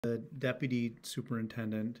the Deputy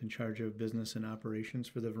Superintendent in charge of business and operations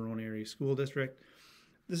for the Verona Area School District.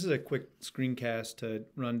 This is a quick screencast to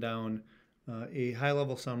run down a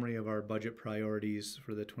high-level summary of our budget priorities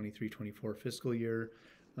for the 23-24 fiscal year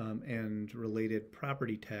and related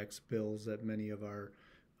property tax bills that many of our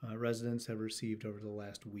residents have received over the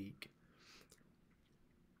last week.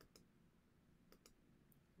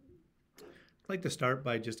 I'd like to start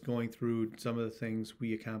by just going through some of the things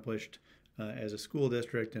we accomplished as a school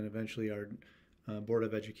district, and eventually our Board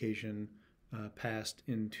of Education passed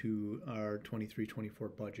into our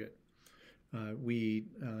 23-24 budget. We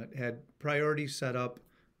had priorities set up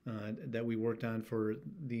that we worked on for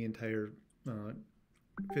the entire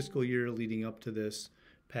fiscal year leading up to this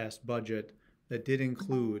past budget that did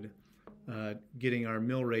include getting our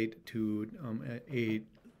mill rate to a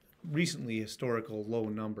recently historical low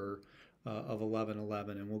number of 11.11,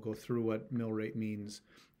 and we'll go through what mill rate means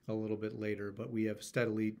a little bit later, but we have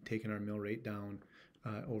steadily taken our mill rate down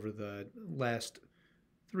over the last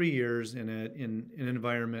 3 years in an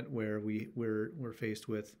environment where we're faced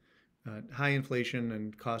with high inflation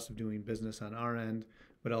and cost of doing business on our end,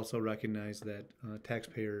 but also recognize that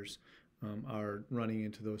taxpayers are running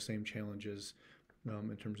into those same challenges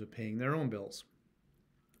in terms of paying their own bills.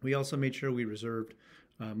 We also made sure we reserved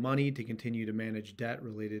money to continue to manage debt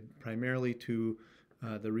related primarily to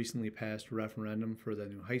the recently passed referendum for the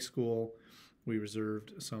new high school. We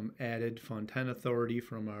reserved some added Fund 10 authority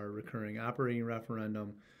from our recurring operating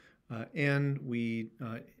referendum, and we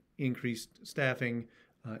increased staffing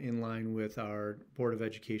in line with our Board of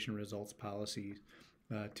Education results policy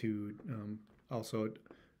to also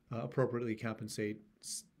appropriately compensate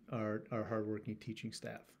our hardworking teaching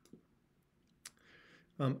staff.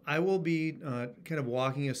 I will be kind of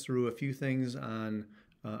walking us through a few things on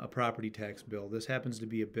a property tax bill. This happens to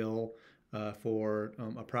be a bill for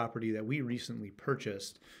a property that we recently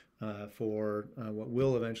purchased for what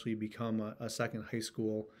will eventually become a second high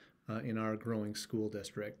school in our growing school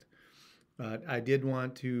district. I did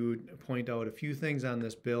want to point out a few things on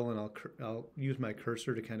this bill, and I'll use my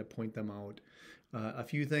cursor to kind of point them out. A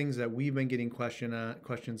few things that we've been getting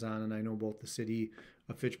questions on, and I know both the city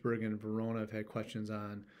of Fitchburg and Verona have had questions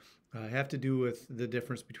on, have to do with the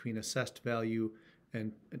difference between assessed value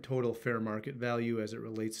and total fair market value as it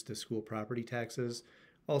relates to school property taxes.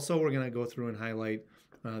 Also, we're going to go through and highlight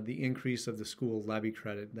the increase of the school levy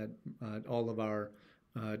credit that all of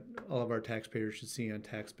our taxpayers should see on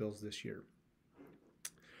tax bills this year.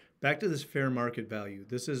 Back to this fair market value.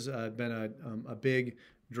 This has been a big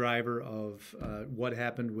driver of what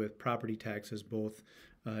happened with property taxes, both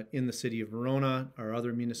in the city of Verona, our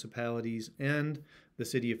other municipalities, and the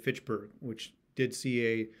city of Fitchburg, which did see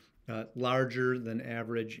a larger than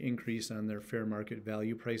average increase on their fair market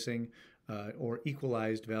value pricing or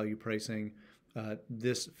equalized value pricing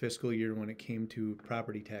this fiscal year when it came to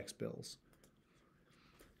property tax bills.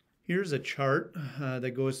 Here's a chart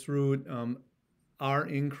that goes through our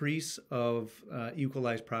increase of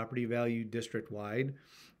equalized property value district-wide.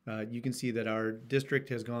 You can see that our district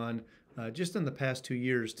has gone just in the past 2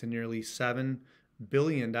 years to nearly $7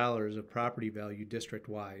 billion of property value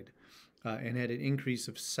district-wide and had an increase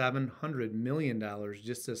of $700 million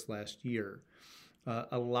just this last year.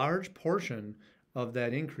 A large portion of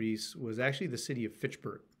that increase was actually the city of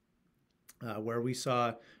Fitchburg, where we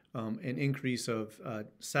saw an increase of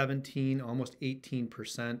 17, almost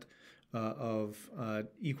 18% of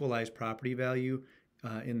equalized property value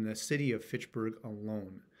in the city of Fitchburg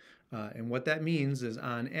alone. And what that means is,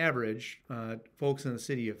 on average, folks in the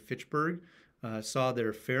city of Fitchburg saw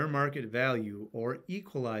their fair market value or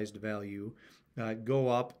equalized value go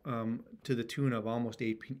up to the tune of almost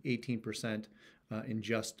 18% in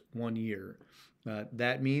just 1 year.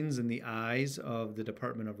 That means, in the eyes of the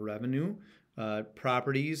Department of Revenue,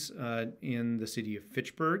 properties in the city of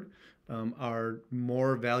Fitchburg are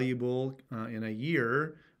more valuable in a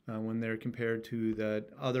year when they're compared to the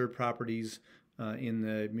other properties in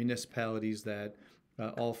the municipalities that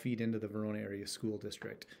all feed into the Verona Area School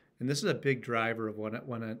District. And this is a big driver of what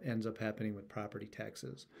ends up happening with property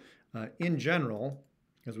taxes. In general,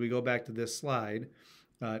 as we go back to this slide,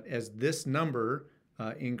 as this number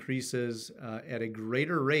increases at a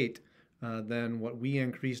greater rate than what we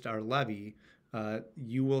increased our levy,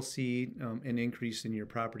 you will see an increase in your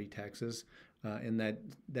property taxes, and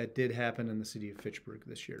that did happen in the city of Fitchburg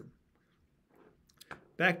this year.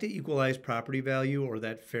 Back to equalized property value, or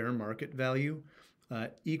that fair market value.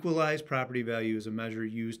 Equalized property value is a measure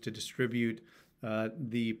used to distribute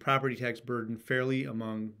the property tax burden fairly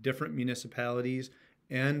among different municipalities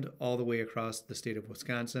and all the way across the state of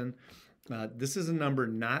Wisconsin. This is a number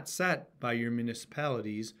not set by your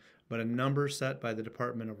municipalities, but a number set by the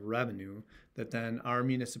Department of Revenue that then our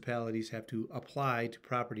municipalities have to apply to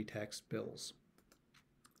property tax bills.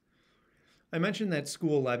 I mentioned that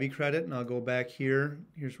school levy credit, and I'll go back here.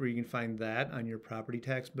 Here's where you can find that on your property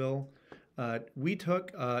tax bill. We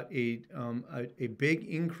took a big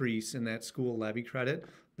increase in that school levy credit.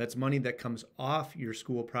 That's money that comes off your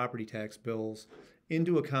school property tax bills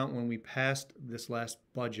into account when we passed this last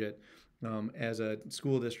budget as a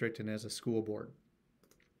school district and as a school board.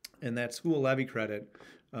 And that school levy credit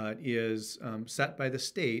is set by the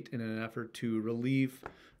state in an effort to relieve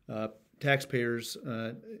taxpayers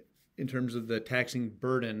in terms of the taxing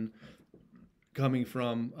burden coming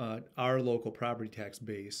from our local property tax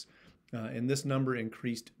base. And this number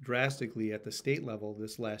increased drastically at the state level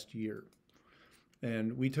this last year.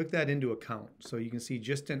 And we took that into account. So you can see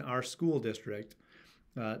just in our school district,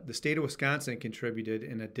 the state of Wisconsin contributed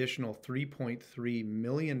an additional $3.3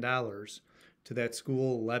 million to that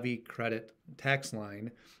school levy credit tax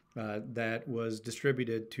line that was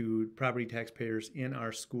distributed to property taxpayers in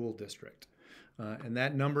our school district. And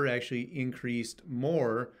that number actually increased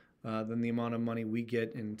more than the amount of money we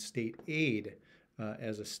get in state aid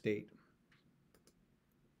as a state.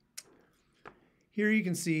 Here you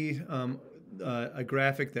can see a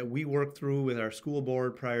graphic that we worked through with our school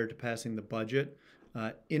board prior to passing the budget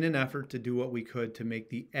in an effort to do what we could to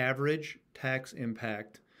make the average tax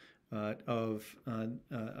impact of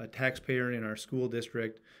a taxpayer in our school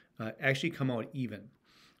district actually come out even.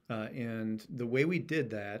 And the way we did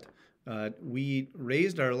that, we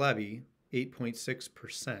raised our levy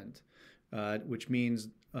 8.6%, which means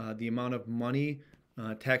the amount of money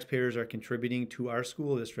taxpayers are contributing to our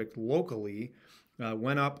school district locally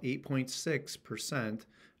went up 8.6%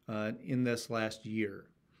 in this last year.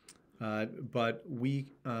 But we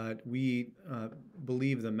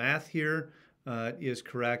believe the math here is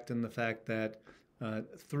correct in the fact that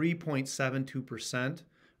 3.72%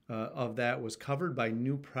 of that was covered by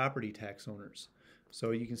new property tax owners.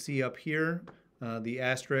 So you can see up here the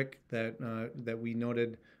asterisk that we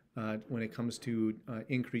noted when it comes to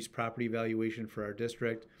increased property valuation for our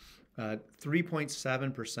district.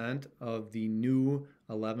 3.7% of the new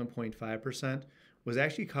 11.5% was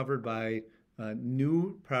actually covered by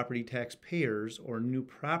new property tax payers or new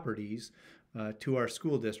properties to our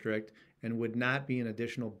school district and would not be an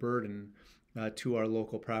additional burden to our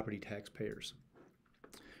local property taxpayers.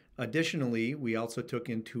 Additionally, we also took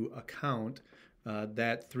into account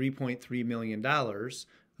that $3.3 million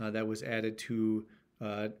that was added to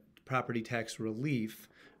property tax relief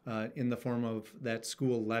in the form of that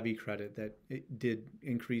school levy credit that it did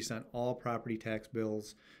increase on all property tax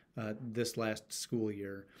bills this last school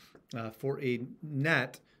year for a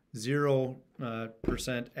net 0%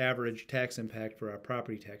 average tax impact for our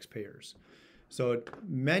property taxpayers. So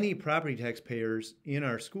many property taxpayers in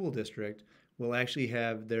our school district will actually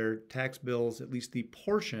have their tax bills, at least the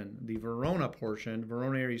portion, the Verona portion,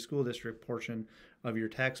 Verona Area School District portion of your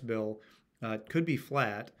tax bill could be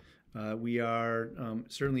flat. We are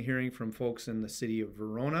certainly hearing from folks in the city of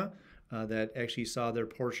Verona that actually saw their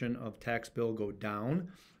portion of tax bill go down.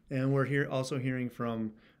 And we're also hearing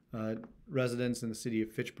from residents in the city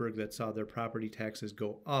of Fitchburg that saw their property taxes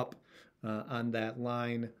go up on that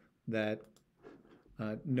line that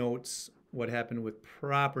notes what happened with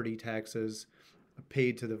property taxes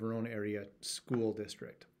paid to the Verona Area School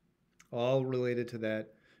District, all related to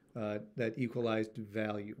that equalized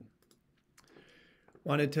value.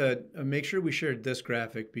 Wanted to make sure we shared this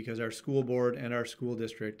graphic because our school board and our school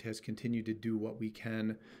district has continued to do what we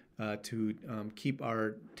can to keep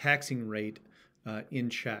our taxing rate in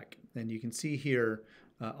check. And you can see here,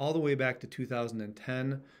 all the way back to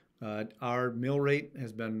 2010, our mill rate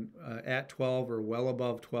has been at 12 or well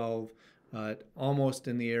above 12, almost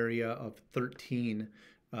in the area of 13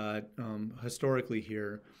 historically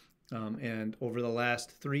here. And over the last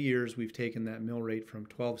 3 years, we've taken that mill rate from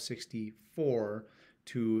 1264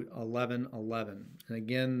 to 1111. And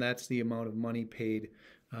again, that's the amount of money paid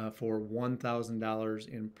for $1,000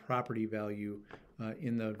 in property value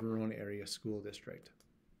in the Verona Area School District.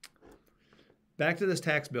 Back to this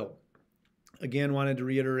tax bill. Again, wanted to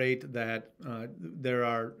reiterate that there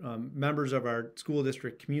are members of our school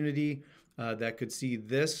district community that could see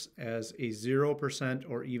this as a 0%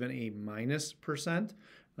 or even a -%,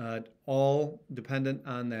 all dependent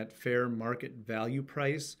on that fair market value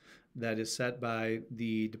price that is set by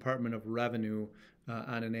the Department of Revenue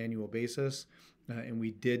on an annual basis. And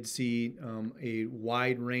we did see a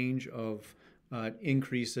wide range of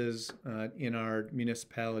increases in our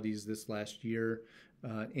municipalities this last year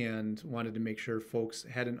and wanted to make sure folks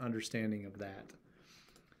had an understanding of that.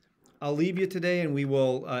 I'll leave you today, and we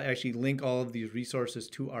will actually link all of these resources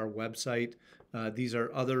to our website. These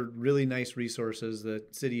are other really nice resources. The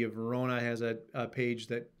City of Verona has a page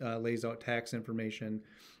that lays out tax information.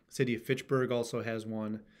 City of Fitchburg also has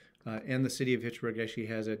one. And the City of Fitchburg actually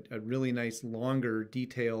has a really nice, longer,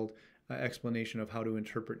 detailed explanation of how to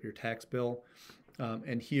interpret your tax bill.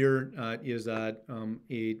 And here is a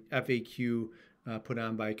FAQ put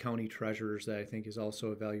on by county treasurers that I think is also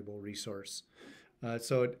a valuable resource.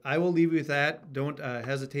 So I will leave you with that. Don't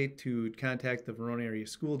hesitate to contact the Verona Area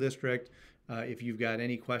School District if you've got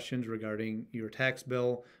any questions regarding your tax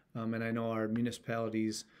bill. And I know our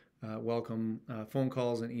municipalities welcome phone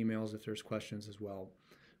calls and emails if there's questions as well.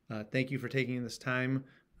 Thank you for taking this time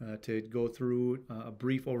to go through a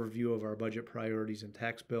brief overview of our budget priorities and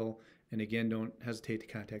tax bill. And again, don't hesitate to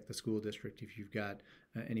contact the school district if you've got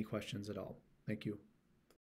any questions at all. Thank you.